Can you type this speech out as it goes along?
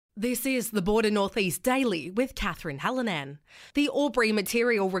This is the Border Northeast Daily with Catherine Hallinan. The Albury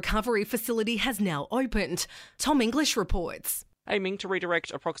Material Recovery Facility has now opened. Tom English reports. Aiming to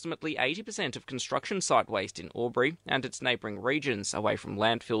redirect approximately 80% of construction site waste in Albury and its neighbouring regions away from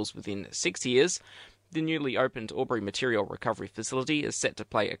landfills within 6 years, the newly opened Albury Material Recovery Facility is set to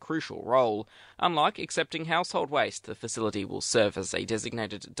play a crucial role. Unlike accepting household waste, the facility will serve as a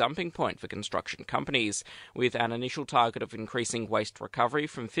designated dumping point for construction companies. With an initial target of increasing waste recovery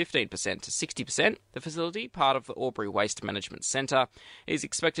from 15% to 60%, the facility, part of the Albury Waste Management Centre, is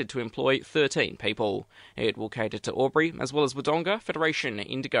expected to employ 13 people. It will cater to Albury, as well as Wodonga, Federation,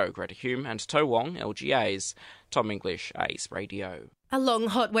 Indigo, Greater Hume and Toowong LGAs. Tom English, Ace Radio. A long,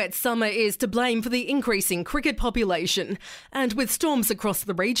 hot, wet summer is to blame for the increasing cricket population. And with storms across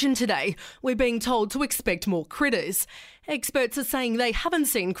the region today, we're being told to expect more critters. Experts are saying they haven't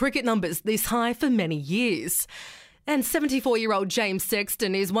seen cricket numbers this high for many years. And 74-year-old James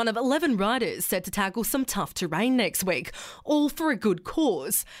Sexton is one of 11 riders set to tackle some tough terrain next week, all for a good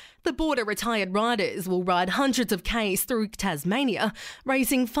cause. The Border retired riders will ride hundreds of Ks through Tasmania,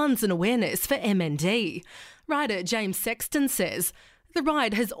 raising funds and awareness for MND. Rider James Sexton says the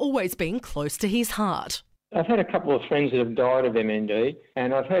ride has always been close to his heart. I've had a couple of friends that have died of MND,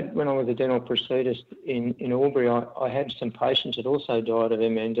 and I've had, when I was a dental procedurist in Albury, I had some patients that also died of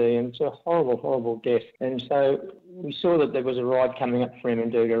MND, and it's a horrible, horrible death. And so we saw that there was a ride coming up for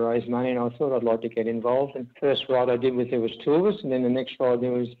MND to raise money, and I thought I'd like to get involved. And first ride I did there was 2 of us, and then the next ride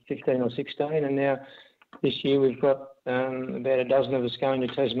there was 15 or 16, and now this year we've got about a dozen of us going to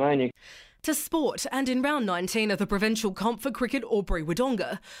Tasmania. To sport, and in round 19 of the provincial comp for cricket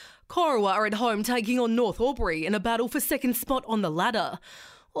Albury-Wodonga, Corowa are at home taking on North Albury in a battle for second spot on the ladder.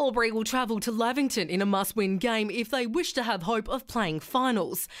 Albury will travel to Lavington in a must-win game if they wish to have hope of playing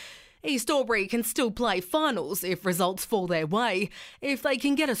finals. East Albury can still play finals if results fall their way, if they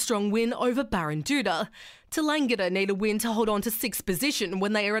can get a strong win over Barranduda. Tallangatta need a win to hold on to 6th position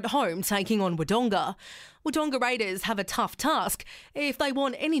when they are at home taking on Wodonga. Wodonga Raiders have a tough task if they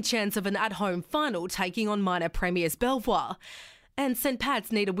want any chance of an at-home final taking on minor premiers Belvoir. And St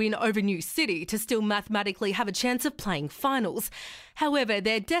Pat's need a win over New City to still mathematically have a chance of playing finals. However,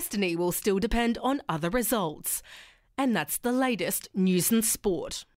 their destiny will still depend on other results. And that's the latest news and sport.